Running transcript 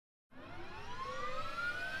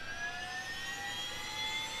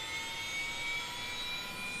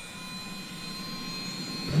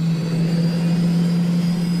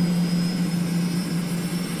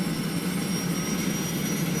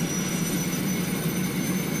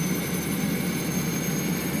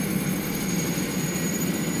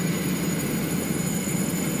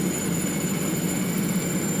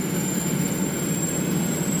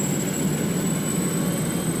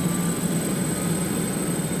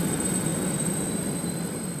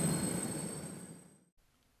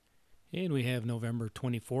And we have November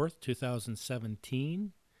 24th,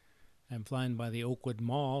 2017. I'm flying by the Oakwood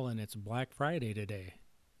Mall and it's Black Friday today.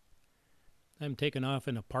 I'm taking off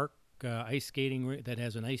in a park ice skating that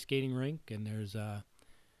has an ice skating rink, and there's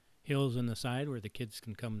hills on the side where the kids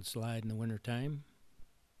can come and slide in the wintertime.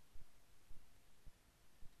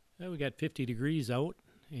 We got 50 degrees out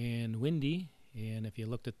and windy, and if you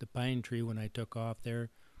looked at the pine tree when I took off there,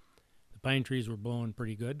 the pine trees were blowing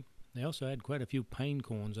pretty good. They also had quite a few pine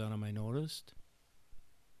cones on them, I noticed.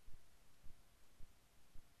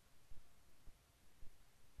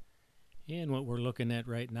 And what we're looking at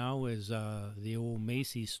right now is the old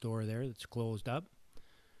Macy's store there that's closed up.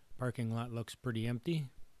 Parking lot looks pretty empty.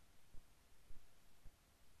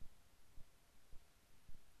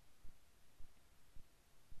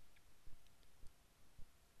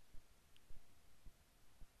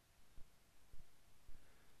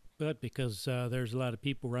 But because there's a lot of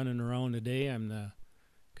people running around today, I'm going to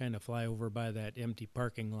kind of fly over by that empty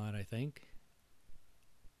parking lot, I think.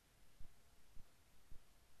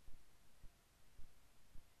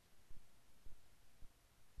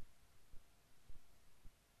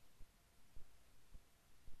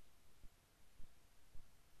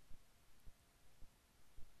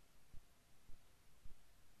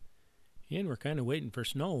 And we're kind of waiting for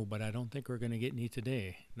snow, but I don't think we're going to get any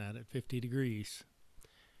today, not at 50 degrees.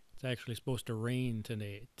 It's actually supposed to rain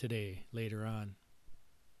today later on.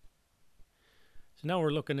 So now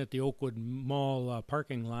we're looking at the Oakwood Mall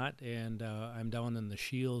parking lot, and I'm down in the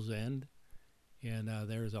Shields end, and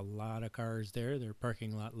there's a lot of cars there. Their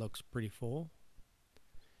parking lot looks pretty full.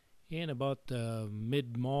 And about the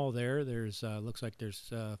mid mall there's looks like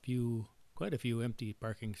there's quite a few empty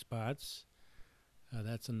parking spots.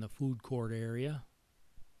 That's in the food court area.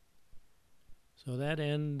 So that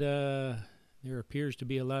end, there appears to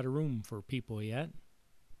be a lot of room for people yet.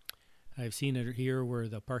 I've seen it here where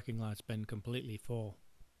the parking lot's been completely full.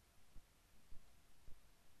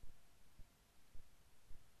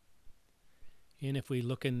 And if we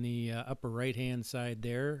look in the upper right hand side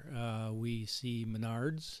there, we see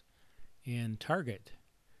Menards and Target.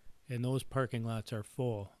 And those parking lots are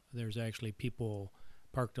full. There's actually people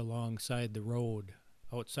parked alongside the road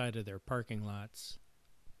outside of their parking lots.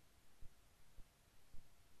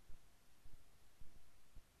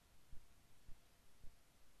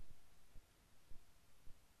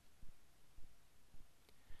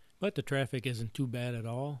 But the traffic isn't too bad at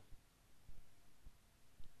all.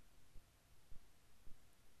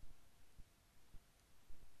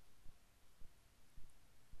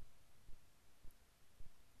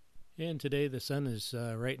 And today the sun is,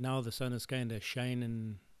 right now the sun is kind of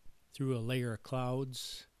shining through a layer of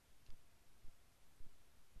clouds.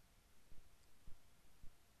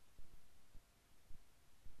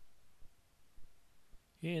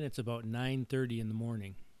 And it's about 9:30 in the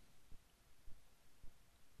morning.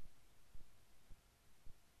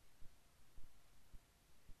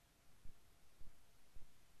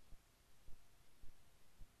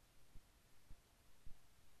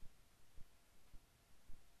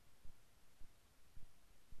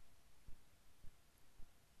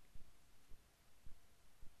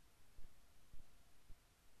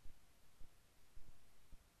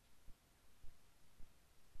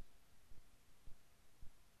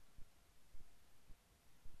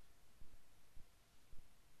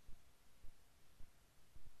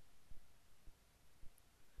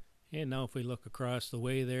 And now if we look across the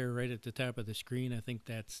way there, right at the top of the screen, I think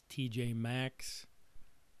that's TJ Maxx.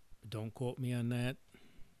 But don't quote me on that.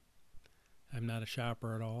 I'm not a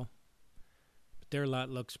shopper at all. But their lot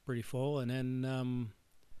looks pretty full. And then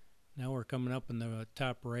now we're coming up in the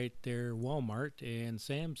top right there, Walmart and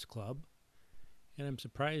Sam's Club. And I'm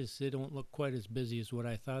surprised they don't look quite as busy as what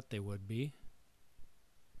I thought they would be.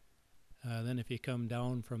 Then if you come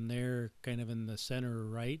down from there, kind of in the center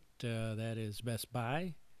right, that is Best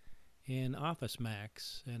Buy and Office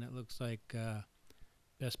Max. And it looks like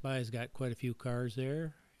Best Buy's got quite a few cars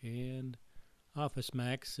there, and Office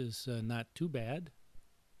Max is not too bad.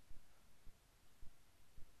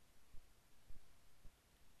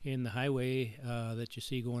 And the highway that you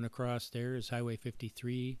see going across there is Highway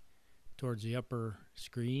 53 towards the upper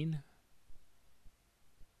screen.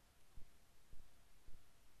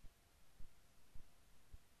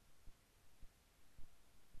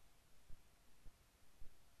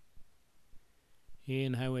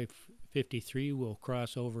 And Highway 53 will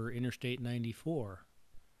cross over Interstate 94,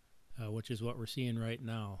 which is what we're seeing right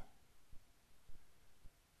now.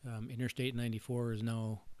 Interstate 94 is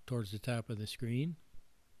now towards the top of the screen.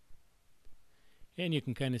 And you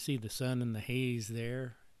can kind of see the sun and the haze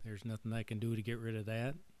there. There's nothing I can do to get rid of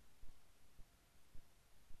that.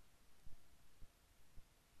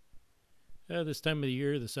 This time of the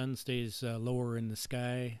year, the sun stays lower in the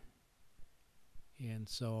sky, and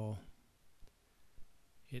so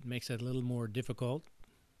it makes it a little more difficult.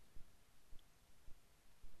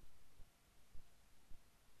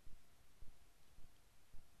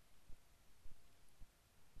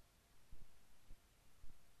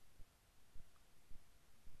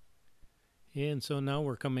 And so now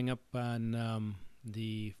we're coming up on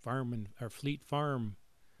the farm and our Fleet Farm,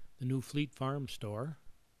 the new Fleet Farm store,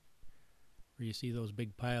 where you see those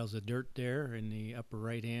big piles of dirt there in the upper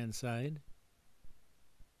right hand side.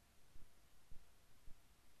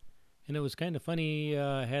 And it was kind of funny,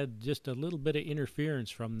 had just a little bit of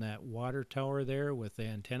interference from that water tower there with the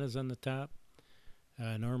antennas on the top.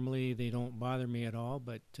 Normally they don't bother me at all,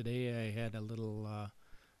 but today I had a little,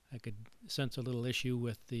 I could sense a little issue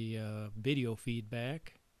with the video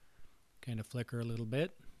feedback, kind of flicker a little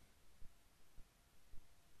bit.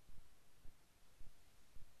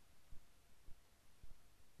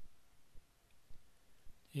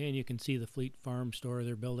 And you can see the Fleet Farm store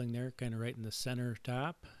they're building there, kind of right in the center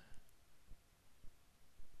top.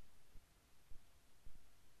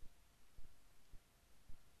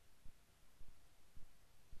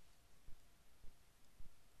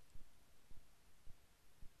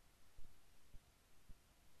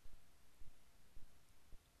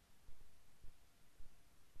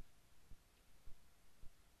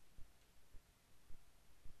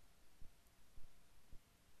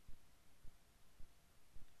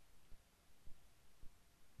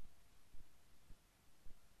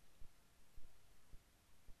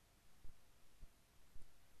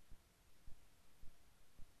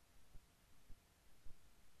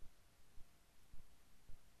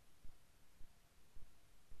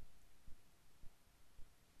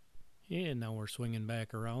 And now we're swinging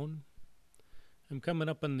back around. I'm coming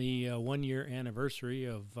up on the 1 year anniversary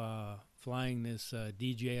of flying this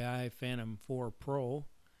DJI Phantom 4 Pro.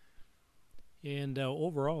 And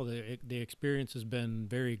overall, the experience has been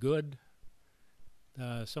very good.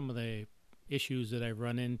 Some of the issues that I've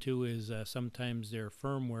run into is sometimes their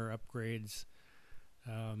firmware upgrades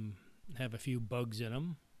have a few bugs in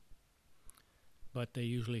them, but they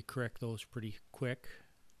usually correct those pretty quick.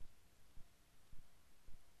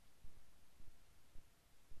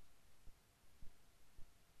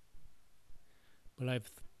 But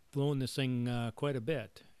I've flown this thing quite a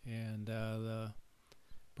bit, and the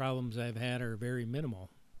problems I've had are very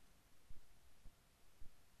minimal.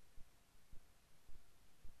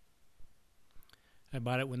 I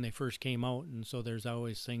bought it when they first came out, and so there's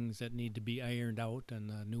always things that need to be ironed out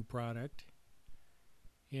in a new product.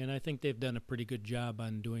 And I think they've done a pretty good job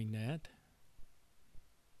on doing that.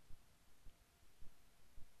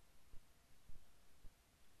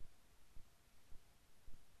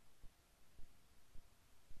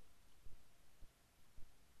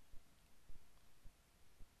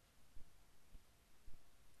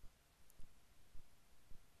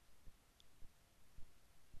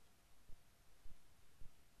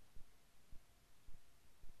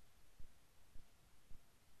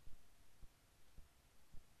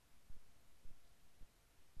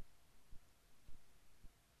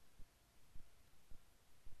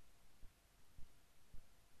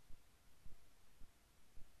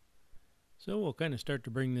 So we'll kind of start to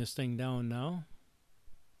bring this thing down now.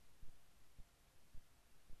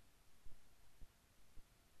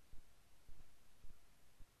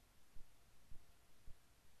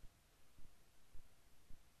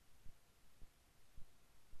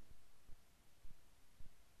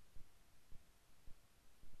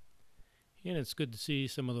 And it's good to see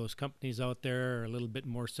some of those companies out there are a little bit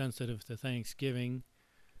more sensitive to Thanksgiving.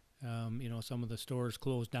 You know, some of the stores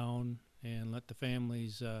close down and let the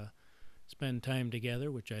families spend time together,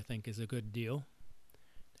 which I think is a good deal.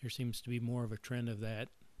 There seems to be more of a trend of that.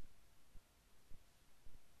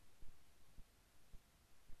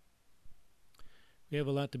 We have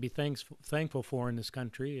a lot to be thankful for in this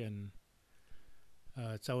country, and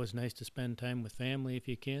it's always nice to spend time with family if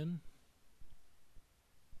you can.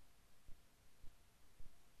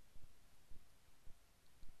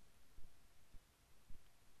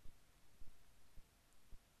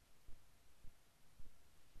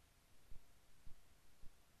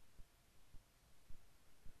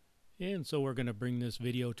 And so we're going to bring this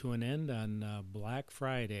video to an end on Black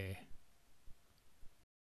Friday.